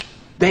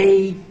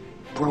They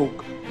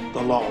broke the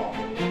law.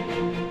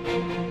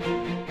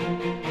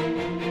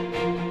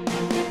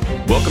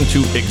 Welcome to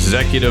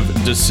Executive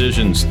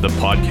Decisions, the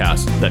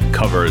podcast that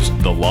covers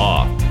the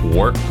law,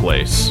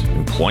 workplace,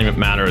 employment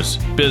matters,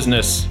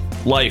 business,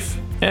 life,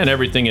 and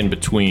everything in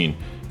between,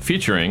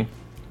 featuring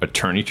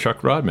Attorney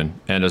Chuck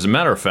Rodman. And as a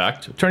matter of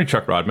fact, Attorney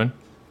Chuck Rodman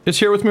is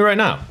here with me right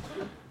now.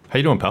 How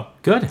you doing, pal?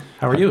 Good.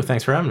 How are you?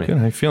 Thanks for having me. Good.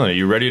 How you feeling? Are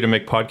you ready to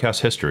make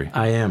podcast history?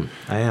 I am.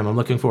 I'm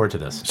looking forward to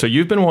this. So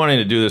you've been wanting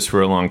to do this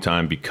for a long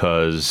time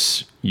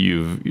because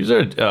you've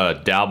sort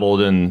of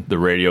dabbled in the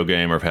radio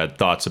game or have had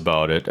thoughts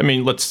about it. I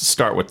mean, let's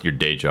start with your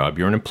day job.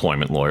 You're an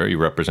employment lawyer. You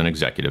represent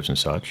executives and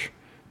such.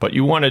 But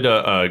you wanted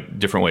a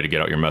different way to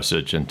get out your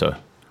message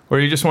or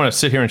you just want to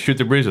sit here and shoot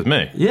the breeze with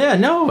me? Yeah,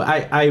 no.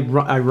 I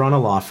run a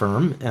law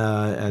firm.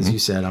 As you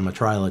said, I'm a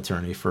trial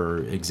attorney for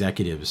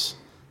executives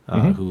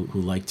who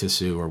like to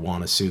sue or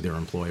want to sue their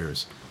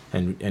employers.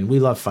 And we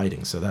love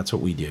fighting, so that's what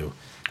we do.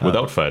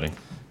 Without fighting?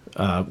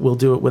 We'll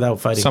do it without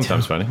fighting.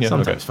 Sometimes fighting, yeah.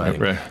 Sometimes okay.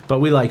 fighting. Right. But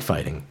we like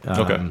fighting.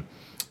 Okay.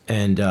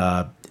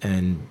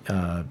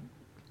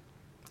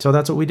 So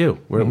that's what we do.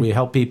 We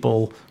help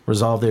people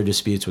resolve their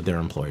disputes with their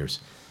employers.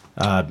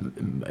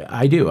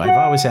 I do. I've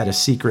always had a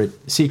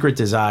secret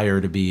desire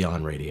to be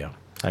on radio.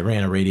 I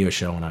ran a radio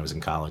show when I was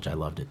in college. I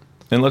loved it.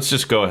 And let's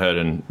just go ahead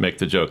and make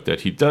the joke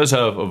that he does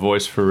have a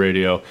voice for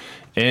radio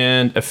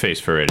and a face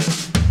for radio.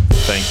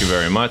 Thank you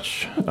very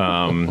much.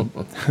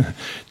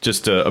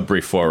 Just a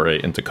brief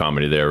foray into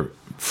comedy there.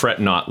 Fret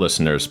not,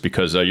 listeners,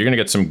 because you're going to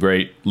get some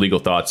great legal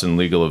thoughts and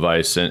legal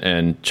advice.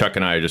 And Chuck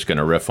and I are just going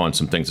to riff on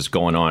some things that's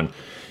going on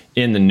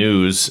in the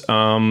news.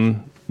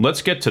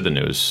 Let's get to the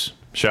news,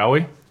 shall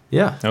we?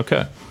 Yeah.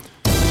 Okay.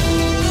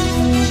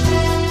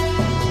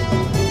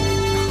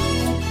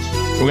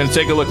 We're going to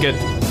take a look at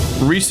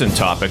recent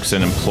topics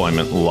in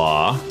employment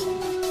law,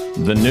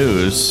 the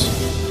news,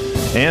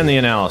 and the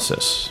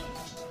analysis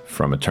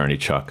from Attorney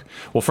Chuck.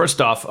 Well,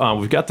 first off,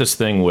 we've got this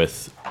thing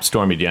with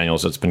Stormy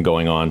Daniels that's been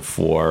going on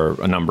for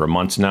a number of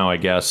months now, I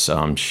guess.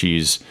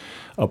 She's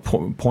a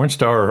porn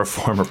star or a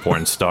former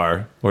porn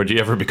star? Or do you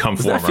ever become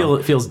former?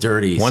 It feels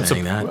dirty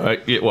saying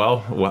that. Is there a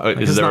better way?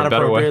 It's not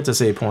appropriate to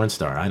say porn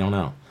star. I don't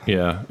know.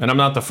 Yeah, and I'm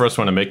not the first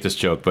one to make this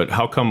joke, but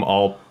how come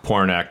all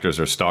porn actors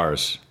are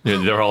stars?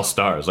 They're all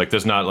stars. Like,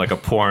 there's not like a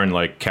porn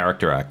like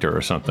character actor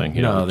or something.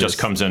 You know, just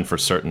comes in for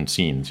certain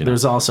scenes. You know?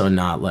 There's also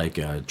not like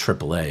a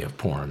AAA of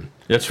porn.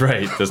 That's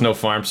right. There's no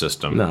farm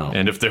system. No.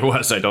 And if there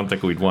was, I don't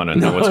think we'd want to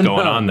know what's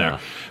going on there.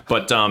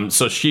 But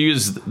so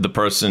she's the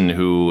person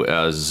who,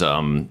 as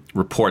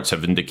reports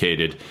have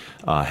indicated,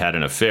 had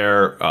an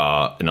affair,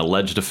 an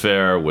alleged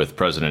affair with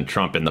President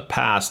Trump in the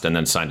past, and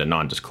then signed a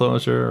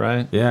non-disclosure,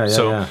 right? Yeah.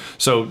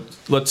 So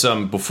let's,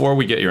 before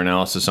we get your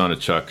analysis on it,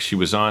 Chuck, she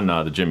was on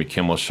the Jimmy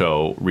Kimmel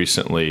show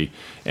recently,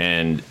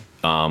 and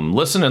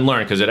listen and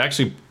learn, because it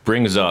actually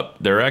brings up,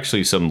 there are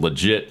actually some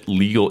legit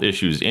legal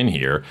issues in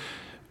here,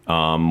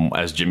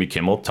 as Jimmy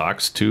Kimmel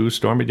talks to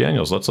Stormy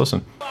Daniels. Let's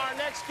listen. Our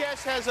next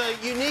guest has a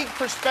unique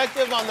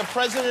perspective on the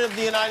President of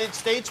the United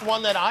States,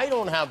 one that I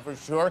don't have for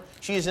sure.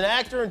 She is an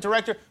actor and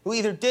director who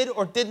either did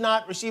or did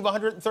not receive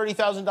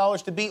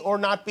 $130,000 to be or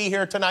not be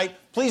here tonight.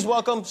 Please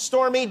welcome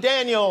Stormy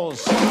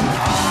Daniels.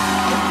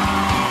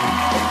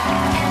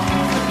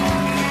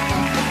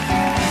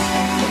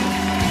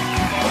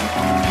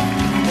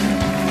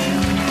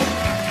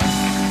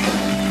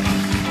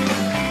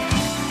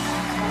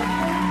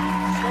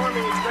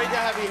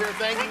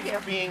 Thank you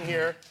for being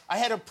here. I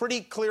had a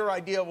pretty clear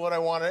idea of what I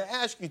wanted to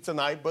ask you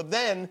tonight, but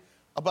then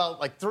about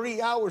like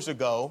 3 hours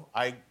ago,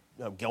 I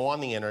go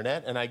on the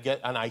internet and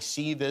I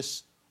see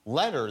this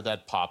letter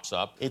that pops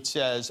up. It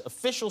says,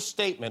 official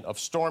statement of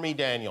Stormy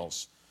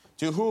Daniels,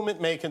 to whom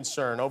it may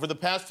concern. Over the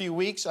past few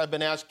weeks, I've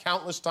been asked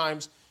countless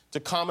times to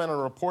comment on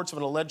reports of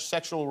an alleged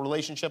sexual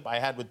relationship I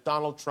had with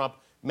Donald Trump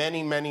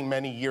many, many,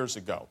 many years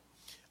ago.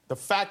 The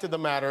fact of the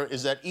matter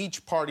is that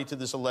each party to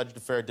this alleged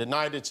affair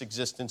denied its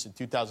existence in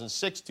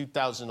 2006,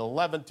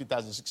 2011,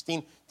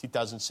 2016,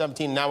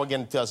 2017, now again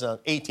in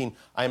 2018.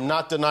 I am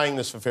not denying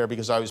this affair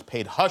because I was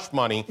paid hush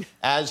money,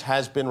 as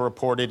has been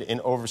reported in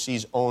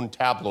overseas-owned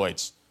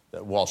tabloids,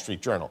 the Wall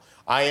Street Journal.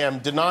 I am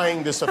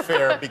denying this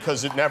affair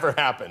because it never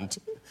happened.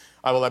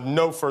 I will have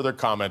no further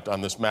comment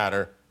on this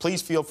matter.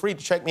 Please feel free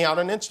to check me out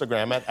on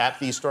Instagram at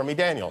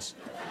 @TheStormyDaniels.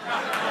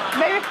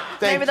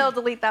 Maybe they'll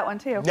delete that one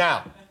too.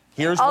 Now,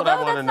 here's what I want to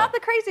know. Although that's not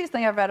the craziest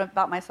thing I've read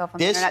about myself on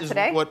the internet today.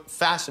 This is what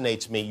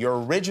fascinates me.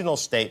 Your original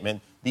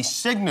statement, the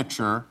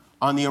signature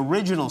on the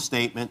original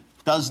statement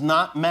does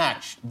not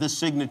match the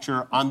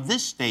signature on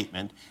this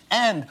statement.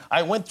 And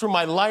I went through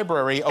my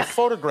library of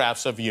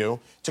photographs of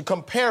you to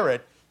compare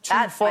it to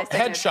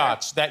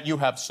headshots that you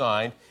have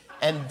signed.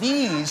 And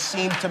these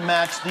seem to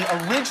match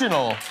the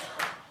original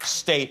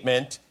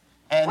statement.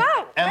 And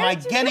wow, am I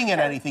getting at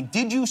anything?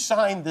 Did you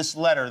sign this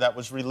letter that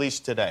was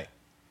released today?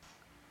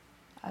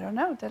 I don't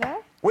know, did I?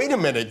 Wait a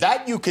minute,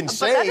 that you can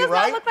say, right? That does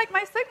not look like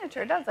my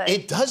signature, does it?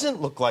 It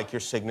doesn't look like your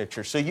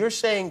signature. So you're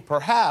saying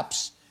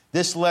perhaps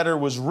this letter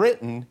was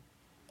written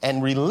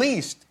and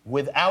released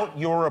without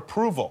your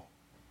approval.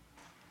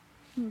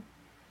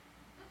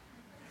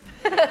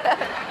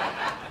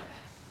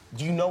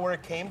 Do you know where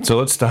it came from? So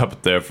let's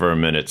stop there for a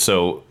minute.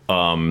 So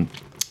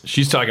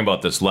she's talking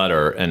about this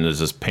letter, and there's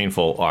this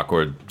painful,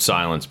 awkward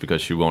silence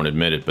because she won't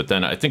admit it. But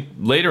then I think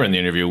later in the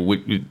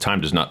interview,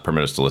 time does not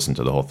permit us to listen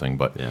to the whole thing,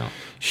 but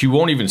she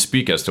won't even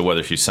speak as to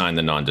whether she signed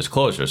the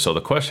non-disclosure. So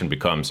the question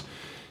becomes,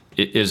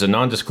 is a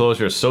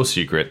non-disclosure so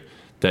secret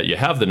that you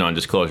have the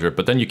non-disclosure,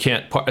 but then you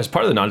can't, as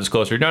part of the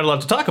non-disclosure, you're not allowed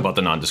to talk about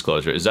the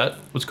non-disclosure? Is that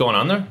what's going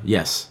on there?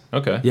 Yes.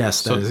 Okay.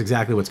 Yes, that is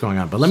exactly what's going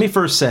on. But let me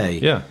first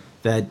say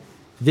that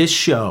this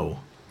show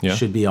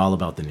should be all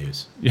about the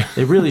news. Yeah.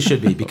 It really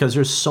should be, because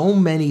there's so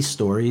many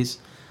stories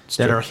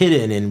that are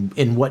hidden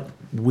in what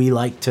we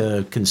like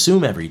to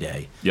consume every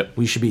day. Yep.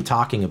 We should be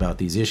talking about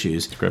these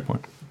issues. That's a great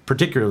point.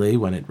 Particularly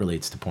when it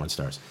relates to porn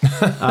stars.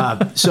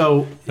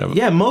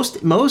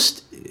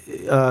 Most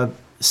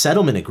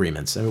settlement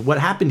agreements. I mean, what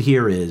happened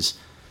here is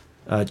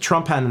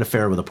Trump had an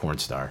affair with a porn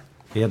star.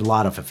 He had a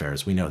lot of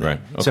affairs. We know that. Right.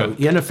 Okay. So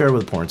he had an affair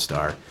with a porn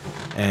star,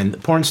 and the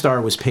porn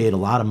star was paid a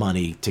lot of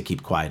money to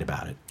keep quiet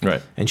about it.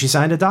 Right. And she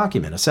signed a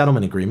document, a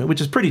settlement agreement, which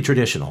is pretty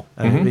traditional.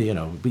 I mean, you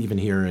know, even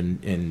here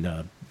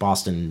in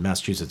Boston,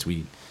 Massachusetts,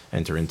 we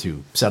enter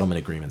into settlement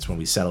agreements when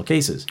we settle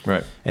cases.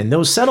 Right. And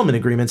those settlement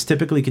agreements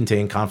typically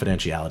contain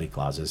confidentiality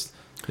clauses.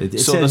 It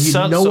says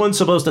no one's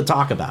supposed to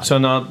talk about it. So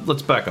now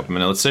let's back up a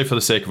minute. Let's say, for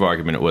the sake of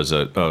argument, it was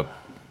a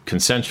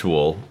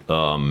consensual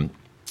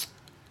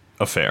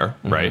affair,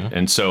 right?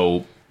 And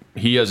so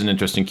he has an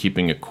interest in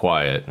keeping it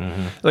quiet.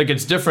 Like,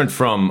 it's different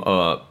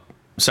from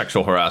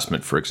sexual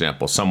harassment, for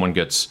example. Someone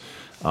gets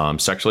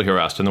sexually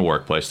harassed in the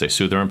workplace. They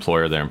sue their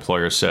employer. Their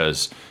employer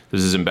says,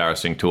 this is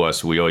embarrassing to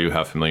us. We owe you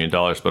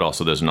 $500,000, but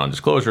also there's a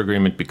non-disclosure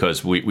agreement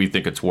because we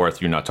think it's worth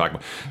you not talking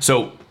about.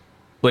 So,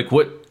 like,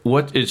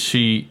 what is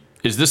she...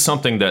 Is this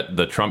something that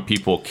the Trump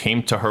people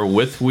came to her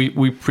with?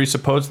 We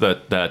presuppose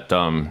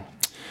that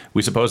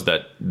we suppose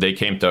that they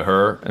came to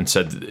her and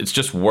said it's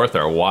just worth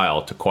our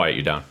while to quiet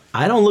you down.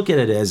 I don't look at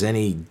it as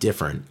any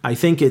different. I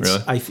think it's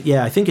really?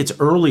 I think it's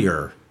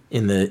earlier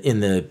in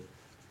the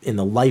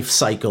life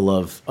cycle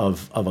of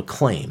a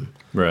claim.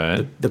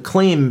 Right. The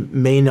claim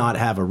may not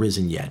have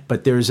arisen yet,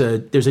 but there's a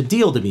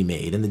deal to be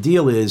made, and the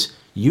deal is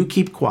you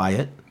keep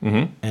quiet,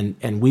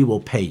 and we will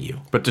pay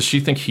you. But does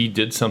she think he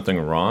did something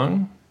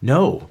wrong?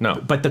 No.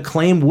 But the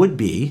claim would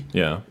be,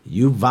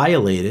 you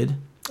violated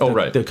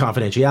the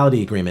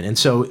confidentiality agreement, and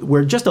so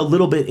we're just a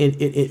little bit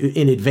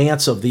in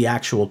advance of the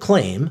actual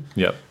claim.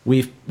 Yep.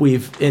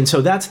 And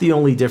so that's the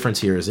only difference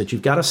here, is that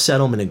you've got a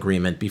settlement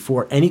agreement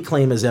before any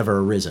claim has ever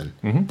arisen.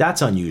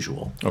 That's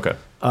unusual. Okay.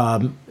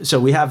 So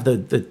we have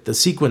the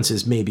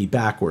sequences maybe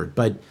backward,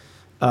 but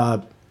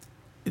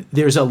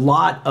there's a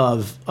lot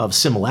of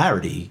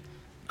similarity.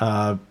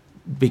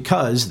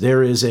 Because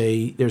there's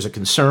a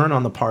concern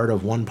on the part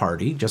of one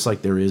party, just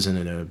like there is in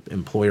an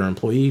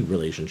employer-employee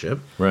relationship,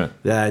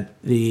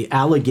 that the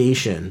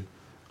allegation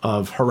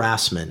of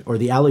harassment or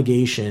the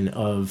allegation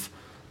of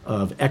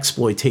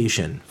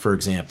exploitation, for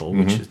example,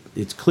 which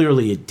it's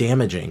clearly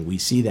damaging. We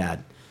see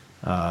that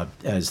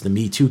as the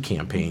Me Too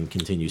campaign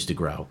continues to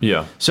grow.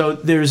 Yeah. So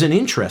there's an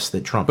interest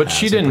that Trump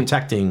has in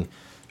protecting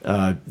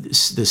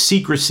the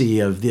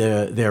secrecy of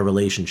their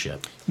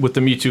relationship. With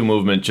the Me Too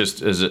movement,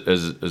 just as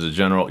a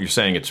general, you're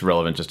saying it's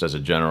relevant just as a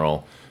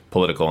general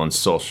political and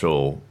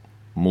social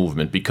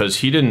movement, because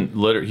he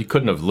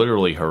couldn't have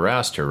literally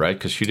harassed her, right?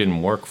 Because she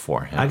didn't work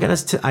for him. I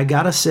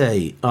gotta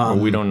say,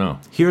 we don't know.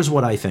 Here's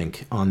what I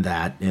think on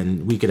that,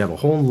 and we could have a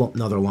whole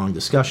another long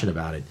discussion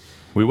about it.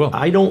 We will.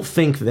 I don't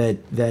think that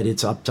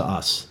it's up to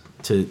us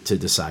to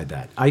decide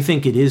that. I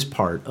think it is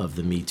part of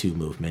the Me Too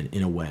movement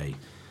in a way.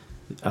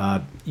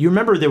 You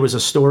remember there was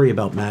a story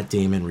about Matt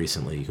Damon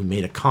recently who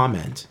made a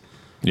comment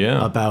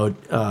about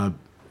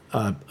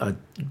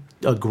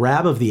a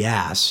grab of the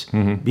ass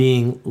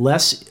being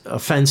less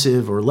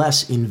offensive or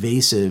less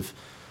invasive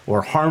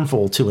or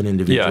harmful to an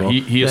individual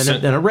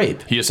than a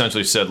rape. He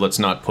essentially said, let's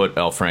not put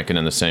Al Franken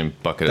in the same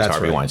bucket as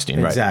Harvey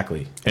Weinstein. Exactly.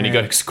 Right? And he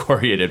got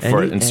excoriated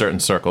for it in certain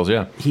circles,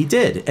 He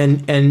did.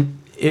 And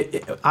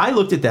I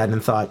looked at that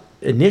and thought,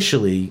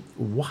 initially,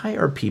 why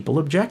are people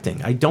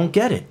objecting? I don't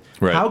get it.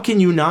 Right. How can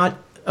you not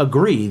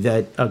agree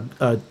that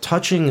a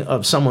touching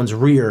of someone's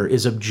rear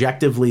is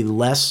objectively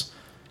less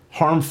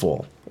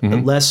harmful,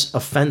 less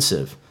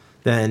offensive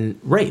than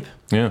rape?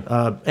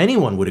 Yeah.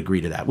 Anyone would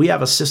agree to that. We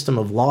have a system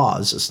of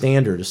laws, a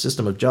standard, a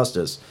system of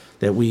justice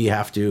that we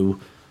have to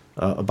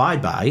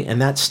abide by,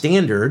 and that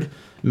standard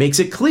makes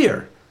it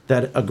clear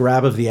that a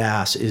grab of the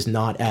ass is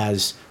not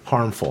as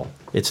harmful.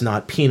 It's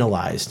not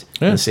penalized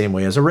in the same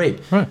way as a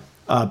rape. Right.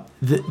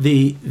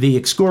 The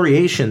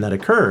excoriation that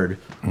occurred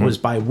was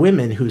by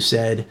women who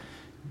said,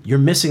 "You're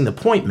missing the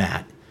point,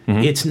 Matt.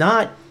 It's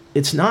not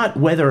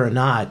whether or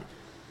not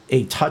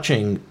a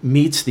touching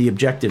meets the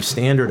objective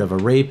standard of a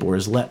rape or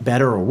is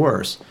better or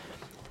worse.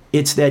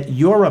 It's that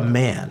you're a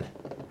man,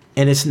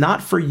 and it's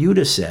not for you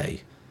to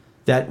say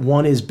that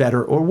one is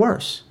better or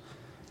worse."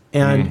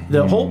 And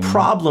the whole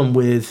problem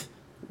with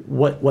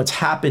what's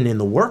happened in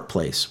the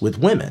workplace with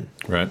women,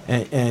 right?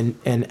 And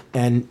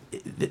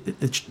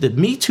the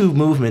Me Too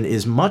movement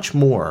is much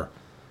more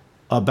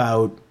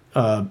about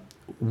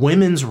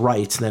women's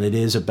rights than it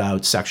is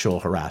about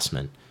sexual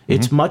harassment.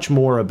 It's much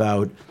more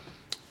about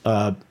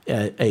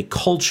a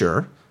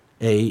culture,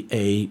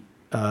 a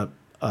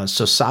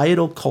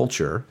societal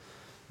culture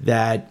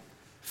that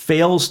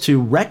fails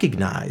to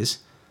recognize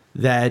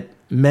that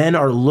men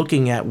are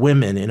looking at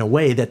women in a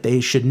way that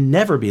they should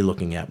never be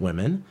looking at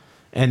women,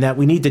 and that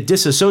we need to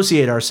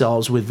disassociate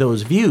ourselves with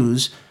those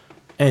views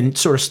and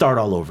sort of start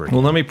all over again.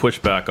 Well, let me push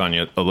back on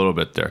you a little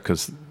bit there,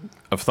 because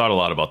I've thought a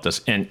lot about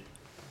this. And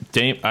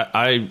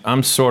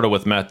I'm sort of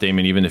with Matt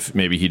Damon, even if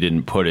maybe he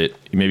didn't put it,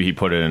 maybe he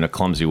put it in a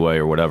clumsy way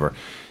or whatever.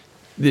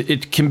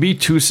 It can be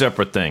two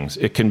separate things.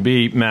 It can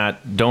be,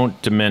 Matt,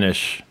 don't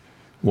diminish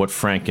what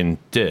Franken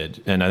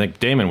did. And I think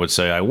Damon would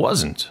say, I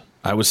wasn't.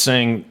 I was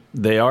saying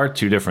they are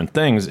two different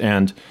things.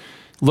 And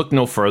look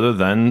no further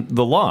than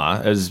the law,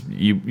 as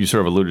you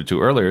sort of alluded to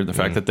earlier, the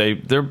fact that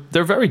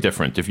they're very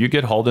different. If you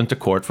get hauled into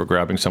court for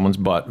grabbing someone's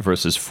butt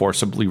versus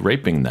forcibly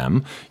raping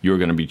them, you're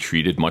going to be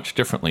treated much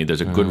differently. There's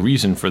a good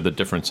reason for the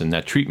difference in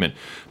that treatment.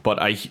 But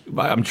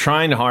I'm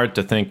trying hard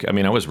to think. I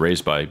mean, I was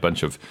raised by a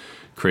bunch of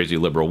crazy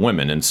liberal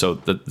women, and so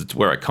that's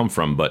where I come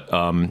from. But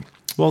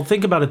well,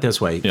 think about it this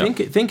way. Yeah.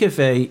 Think if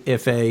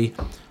a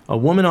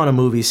woman on a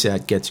movie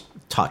set gets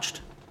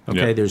touched.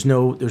 Okay, Yeah. there's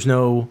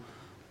no.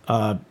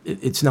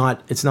 It's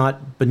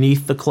not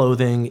beneath the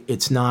clothing.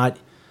 It's not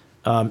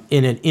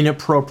in an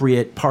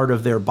inappropriate part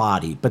of their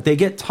body, but they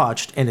get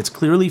touched, and it's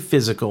clearly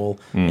physical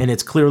and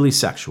it's clearly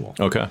sexual.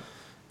 okay.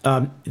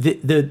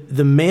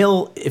 The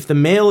male, if the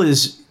male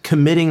is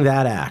committing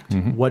that act,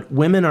 what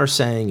women are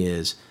saying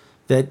is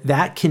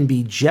that can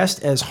be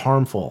just as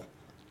harmful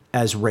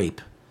as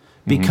rape,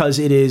 because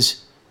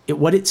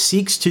what it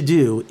seeks to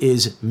do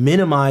is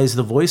minimize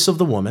the voice of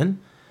the woman,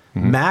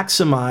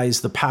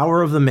 maximize the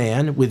power of the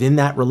man within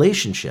that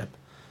relationship.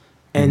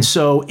 And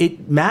so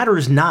it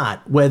matters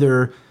not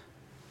whether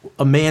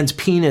a man's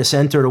penis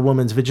entered a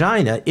woman's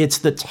vagina. It's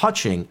the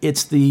touching,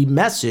 it's the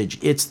message,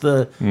 it's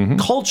the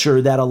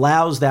culture that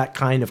allows that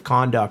kind of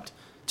conduct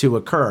to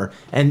occur.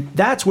 And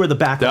that's where the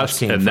backlash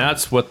came from.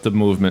 That's what the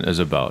movement is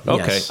about.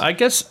 Okay. Yes.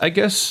 I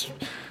guess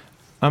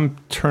I'm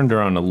turned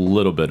around a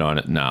little bit on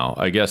it now.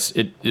 I guess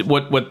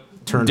what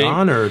Turned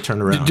on or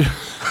turned around?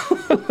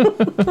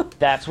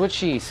 That's what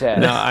she said.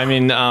 No, I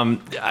mean,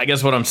 I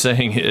guess what I'm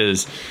saying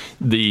is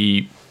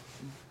the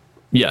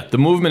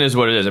movement is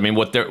what it is. I mean,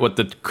 what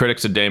the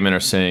critics of Damon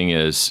are saying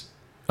is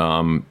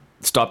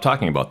stop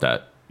talking about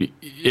that.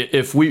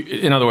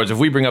 In other words, if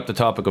we bring up the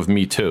topic of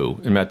Me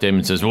Too, and Matt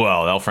Damon says,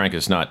 well, Al Franken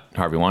is not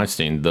Harvey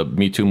Weinstein, the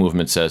Me Too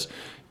movement says,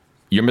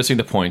 you're missing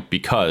the point,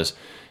 because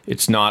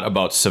it's not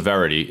about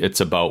severity. It's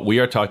about, we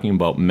are talking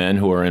about men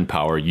who are in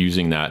power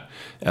using that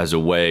as a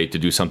way to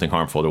do something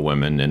harmful to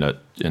women in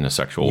a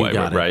sexual way,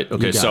 right? You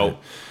Okay, got so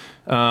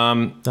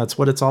it. That's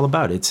what it's all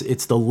about.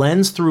 It's the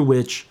lens through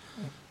which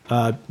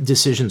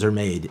decisions are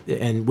made,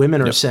 and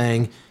women are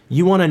saying,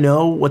 you want to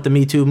know what the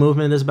Me Too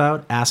movement is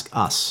about? Ask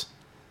us.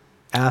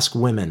 Ask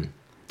women.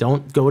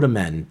 Don't go to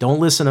men. Don't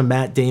listen to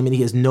Matt Damon.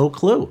 He has no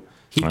clue.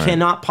 He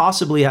cannot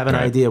possibly have an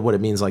idea of what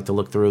it means like to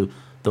look through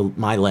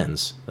my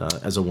lens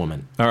as a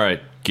woman. All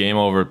right, game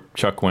over.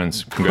 Chuck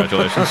wins.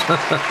 Congratulations. So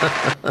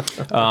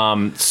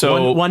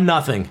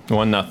 1-0.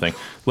 1-0.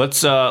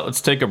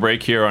 Let's take a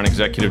break here on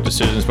executive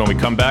decisions. When we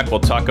come back, we'll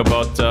talk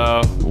about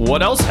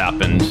what else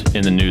happened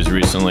in the news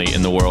recently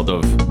in the world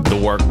of the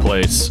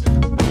workplace,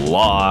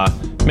 law,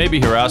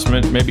 maybe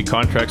harassment, maybe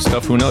contract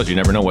stuff. Who knows? You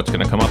never know what's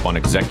going to come up on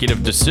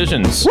executive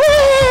decisions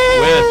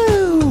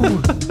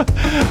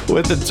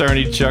with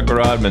attorney Chuck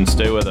Rodman.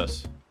 Stay with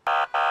us.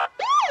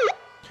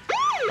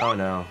 Oh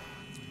no.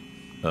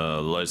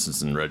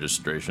 License and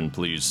registration,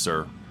 please,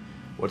 sir.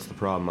 What's the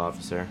problem,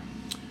 officer?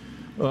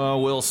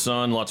 Well,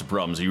 son, lots of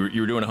problems. You were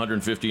doing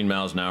 115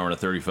 miles an hour in a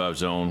 35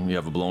 zone. You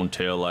have a blown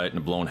tail light and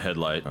a blown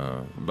headlight.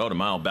 About a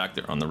mile back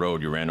there on the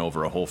road, you ran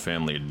over a whole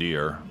family of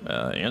deer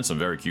and some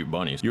very cute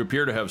bunnies. You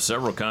appear to have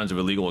several kinds of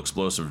illegal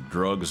explosive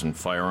drugs and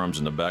firearms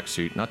in the back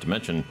seat. Not to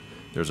mention,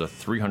 there's a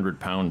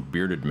 300-pound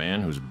bearded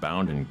man who's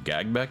bound and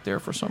gagged back there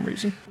for some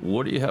reason.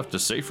 What do you have to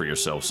say for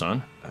yourself,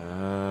 son?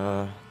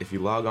 If you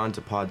log on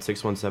to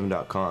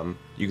pod617.com,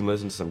 you can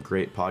listen to some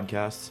great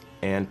podcasts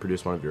and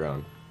produce one of your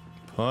own.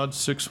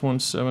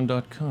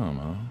 Pod617.com,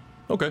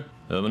 huh? Okay.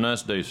 Have a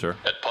nice day, sir.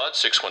 At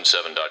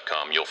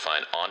pod617.com, you'll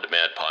find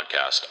on-demand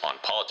podcasts on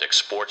politics,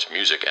 sports,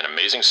 music, and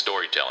amazing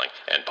storytelling.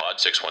 And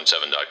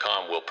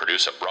pod617.com will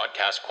produce a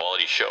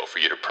broadcast-quality show for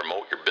you to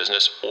promote your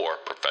business or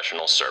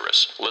professional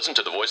service. Listen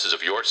to the voices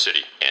of your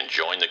city and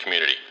join the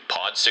community.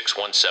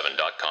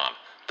 Pod617.com,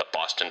 the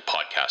Boston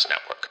Podcast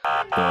Network.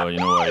 You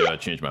know what? I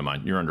changed my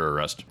mind. You're under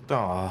arrest.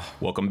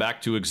 Welcome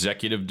back to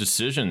Executive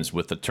Decisions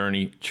with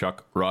attorney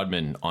Chuck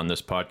Rodman. On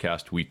this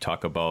podcast, we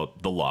talk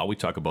about the law, we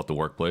talk about the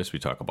workplace, we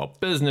talk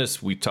about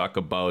business, we talk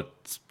about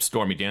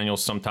Stormy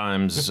Daniels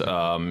sometimes,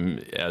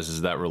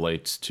 as that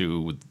relates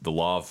to the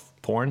law of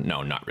porn.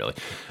 No, not really.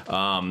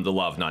 The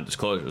law of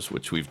non-disclosures,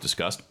 which we've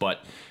discussed.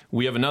 But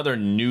we have another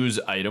news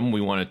item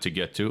we wanted to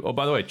get to. Oh,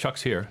 by the way,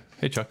 Chuck's here.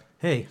 Hey, Chuck.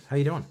 Hey, how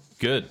you doing?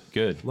 Good,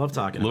 good. Love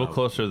talking. A little about,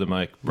 closer to the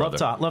mic, brother.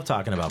 Love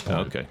talking about porn.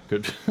 Okay,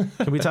 good.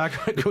 Can we talk?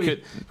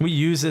 Can we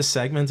use this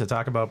segment to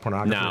talk about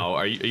pornography? Now,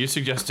 are you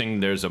suggesting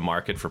there's a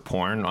market for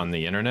porn on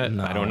the internet?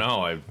 No. I don't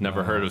know. I've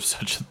never heard of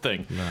such a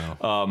thing.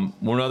 No.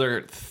 One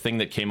other thing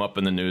that came up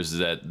in the news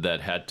that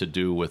had to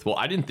do with, well,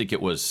 I didn't think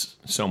it was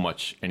so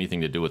much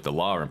anything to do with the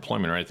law or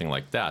employment or anything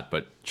like that,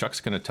 but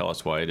Chuck's going to tell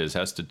us why it is. It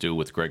has to do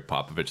with Greg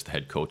Popovich, the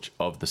head coach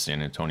of the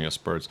San Antonio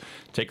Spurs.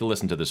 Take a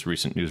listen to this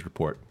recent news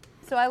report.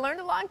 So I learned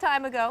a long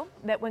time ago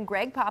that when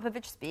Greg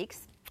Popovich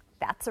speaks,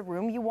 that's a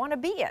room you want to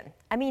be in.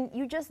 I mean,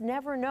 you just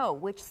never know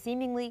which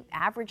seemingly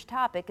average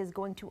topic is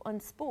going to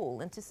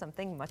unspool into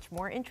something much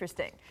more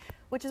interesting.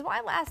 Which is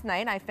why last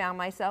night I found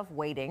myself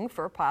waiting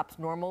for Pop's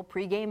normal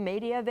pregame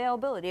media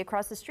availability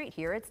across the street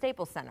here at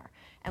Staples Center.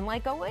 And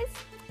like always,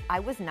 I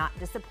was not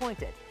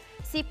disappointed.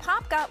 See,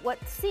 Pop got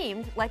what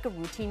seemed like a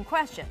routine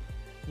question.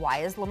 Why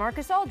is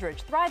LaMarcus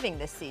Aldridge thriving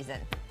this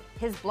season?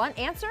 His blunt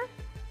answer?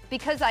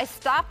 Because I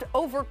stopped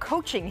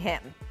overcoaching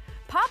him.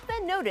 Pop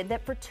then noted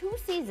that for 2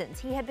 seasons,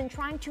 he had been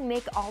trying to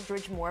make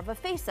Aldridge more of a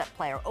face-up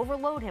player,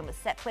 overload him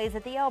with set plays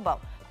at the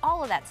elbow,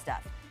 all of that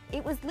stuff.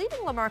 It was leaving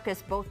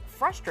LaMarcus both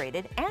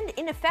frustrated and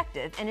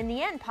ineffective, and in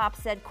the end, Pop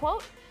said,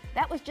 quote,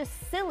 "That was just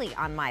silly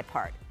on my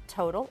part.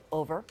 Total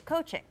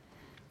overcoaching."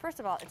 First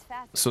of all, it's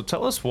fast. So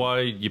tell us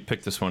why you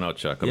picked this one out,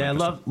 Chuck. Yeah,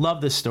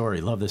 love this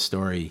story. Love this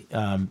story.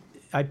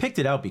 I picked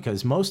it out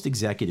because most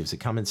executives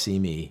that come and see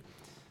me,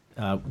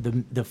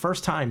 the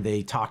first time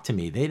they talk to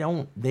me, they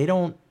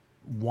don't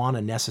want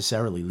to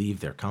necessarily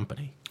leave their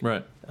company.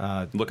 Right.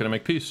 Looking to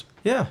make peace.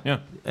 Yeah. Yeah.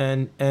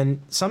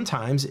 And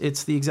sometimes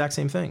it's the exact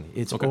same thing.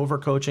 It's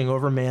overcoaching,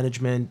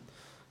 overmanagement,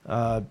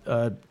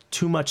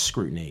 too much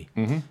scrutiny.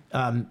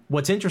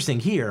 What's interesting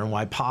here and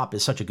why Pop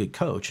is such a good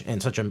coach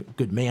and such a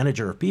good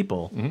manager of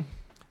people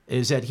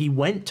is that he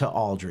went to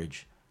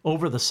Aldridge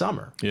over the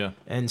summer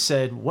and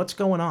said, what's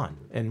going on?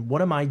 And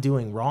what am I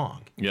doing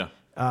wrong? Yeah.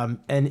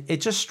 And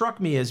it just struck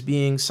me as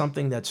being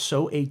something that's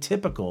so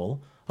atypical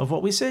of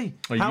what we see.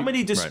 How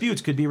many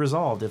disputes could be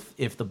resolved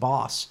if the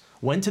boss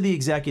went to the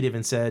executive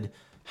and said,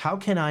 how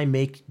can I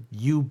make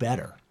you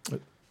better?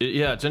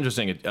 Yeah, it's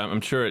interesting.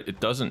 I'm sure it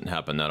doesn't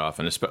happen that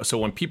often. So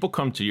when people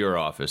come to your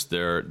office,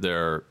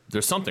 there's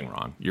something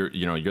wrong. You're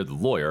the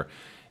lawyer,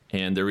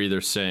 and they're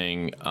either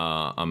saying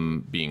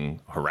I'm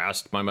being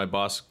harassed by my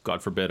boss,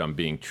 God forbid, I'm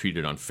being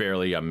treated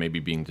unfairly, I'm maybe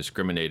being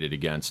discriminated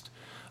against,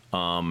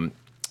 but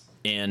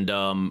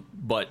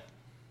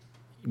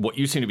what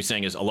you seem to be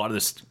saying is a lot of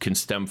this can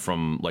stem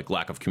from like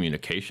lack of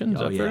communication. Is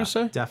that fair to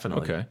say?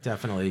 Definitely. Okay.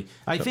 Definitely.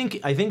 I think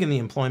in the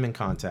employment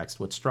context,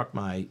 what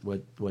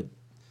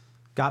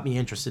got me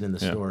interested in the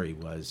story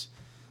was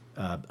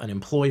an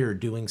employer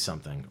doing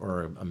something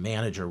or a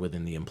manager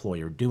within the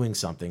employer doing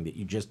something that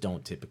you just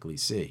don't typically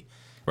see.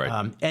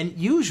 Right. And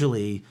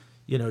usually,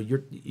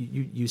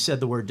 you said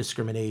the word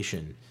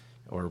discrimination,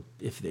 or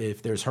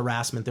if there's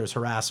harassment, there's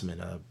harassment.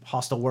 A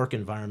hostile work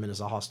environment is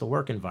a hostile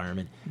work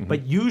environment.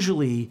 But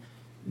usually,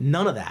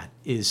 none of that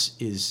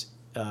is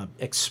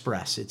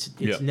expressed.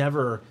 It's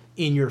never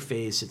in your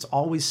face. It's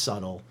always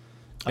subtle.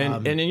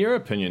 And in your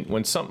opinion,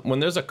 when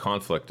there's a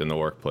conflict in the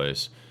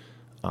workplace,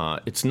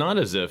 it's not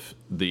as if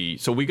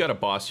so we got a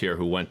boss here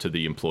who went to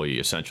the employee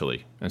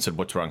essentially and said,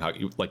 "What's wrong?"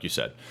 Like you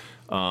said,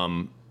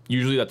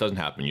 usually that doesn't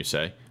happen. You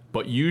say,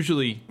 but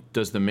usually,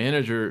 does the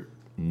manager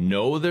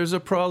know there's a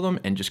problem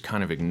and just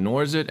kind of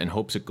ignores it and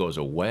hopes it goes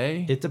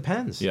away? It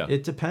depends. Yeah,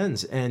 it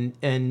depends. And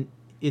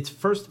it's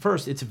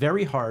first, it's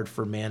very hard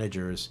for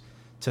managers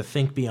to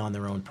think beyond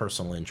their own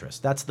personal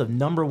interest. That's the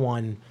number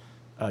one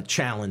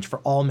challenge for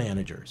all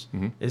managers,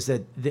 is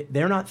that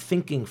they're not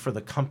thinking for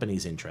the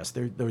company's interest.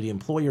 They're the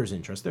employer's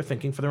interest. They're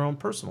thinking for their own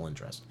personal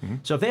interest.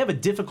 So if they have a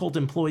difficult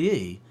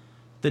employee,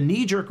 the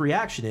knee-jerk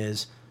reaction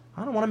is,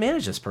 I don't want to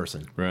manage this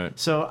person. Right.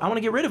 So I want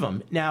to get rid of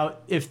them. Now,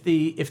 if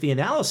the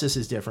analysis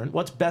is different,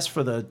 what's best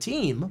for the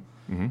team?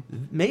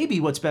 Maybe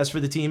what's best for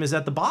the team is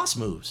that the boss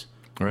moves.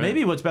 Right.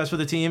 Maybe what's best for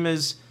the team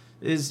is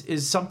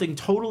something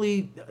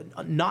totally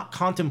not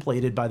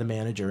contemplated by the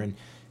manager. And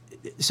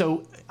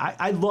so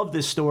I love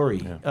this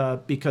story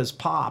because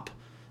Pop,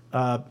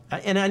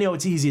 and I know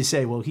it's easy to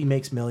say, well, he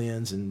makes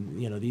millions,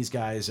 and these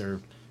guys are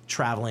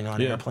traveling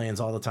on airplanes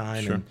all the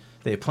time, and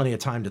they have plenty of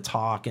time to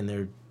talk, and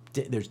there's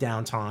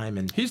downtime.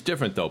 And he's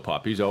different though,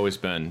 Pop. He's always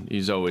been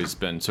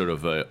sort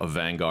of a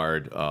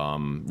vanguard,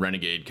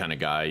 renegade kind of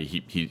guy.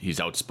 He's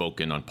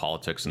outspoken on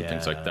politics and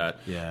things like that.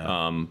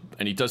 Yeah.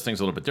 And he does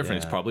things a little bit different.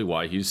 It's probably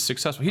why he's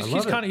successful.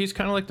 He's kind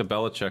of like the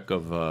Belichick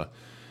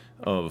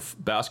of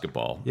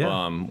basketball.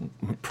 Yeah.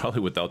 Probably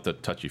without the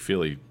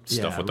touchy-feely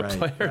stuff with the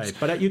players. Right.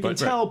 But you can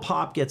tell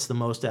Pop gets the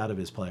most out of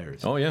his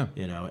players. Oh yeah.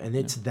 And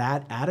it's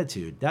that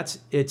attitude.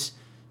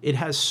 It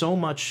has so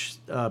much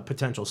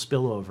potential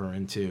spillover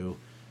into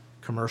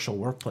commercial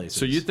workplaces.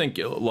 So you think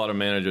a lot of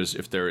managers,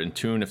 if they're in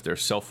tune, if they're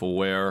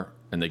self-aware,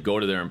 and they go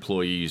to their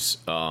employees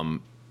to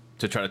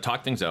try to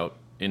talk things out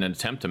in an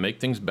attempt to make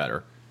things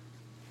better,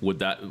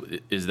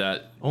 is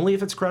that only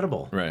if it's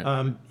credible?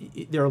 Right.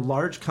 There are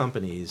large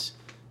companies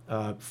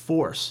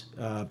force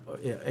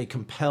a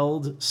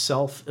compelled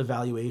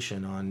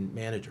self-evaluation on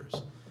managers.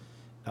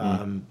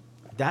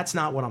 That's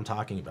not what I'm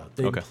talking about.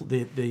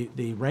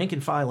 The rank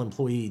and file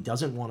employee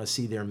doesn't want to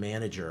see their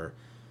manager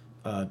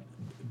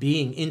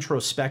being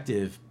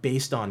introspective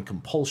based on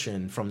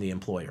compulsion from the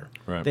employer.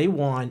 Right. They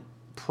want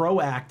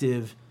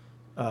proactive,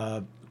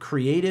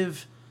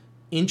 creative,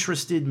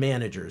 interested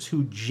managers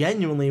who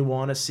genuinely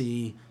want to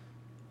see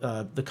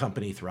the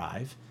company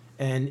thrive.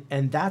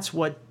 And that's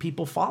what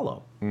people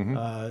follow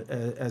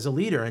as a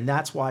leader. And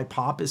that's why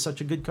Pop is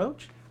such a good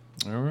coach.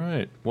 All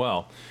right.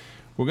 Well,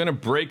 we're going to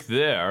break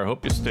there. I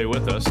hope you stay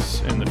with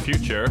us in the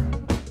future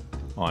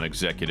on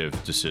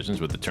Executive Decisions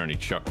with attorney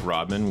Chuck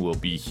Rodman. We'll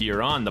be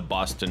here on the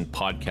Boston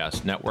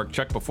Podcast Network.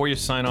 Chuck, before you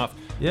sign off,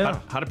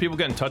 how do people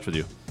get in touch with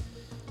you?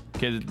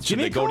 Give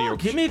me a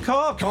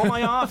call. Call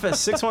my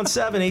office,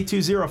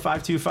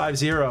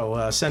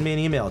 617-820-5250. Send me an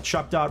email,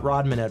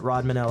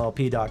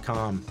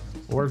 chuck.rodman@rodmanllp.com.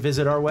 Or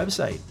visit our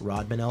website,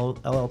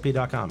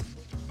 rodmanllp.com.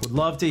 Would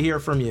love to hear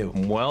from you.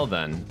 Well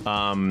then,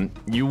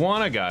 you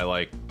want a guy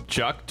like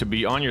Chuck to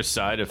be on your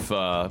side if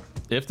the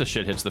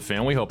shit hits the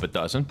fan. We hope it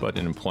doesn't, but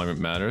in employment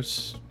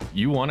matters,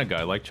 you want a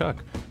guy like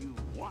Chuck.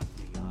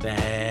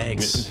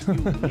 Thanks.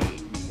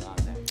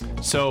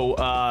 So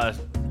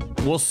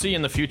we'll see you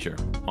in the future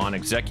on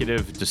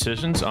Executive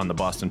Decisions on the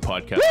Boston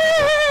Podcast.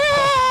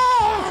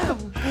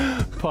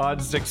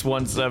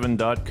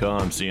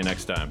 Pod617.com. See you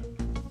next time.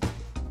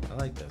 I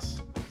like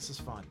this. This is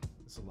fun.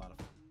 This is a lot of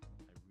fun.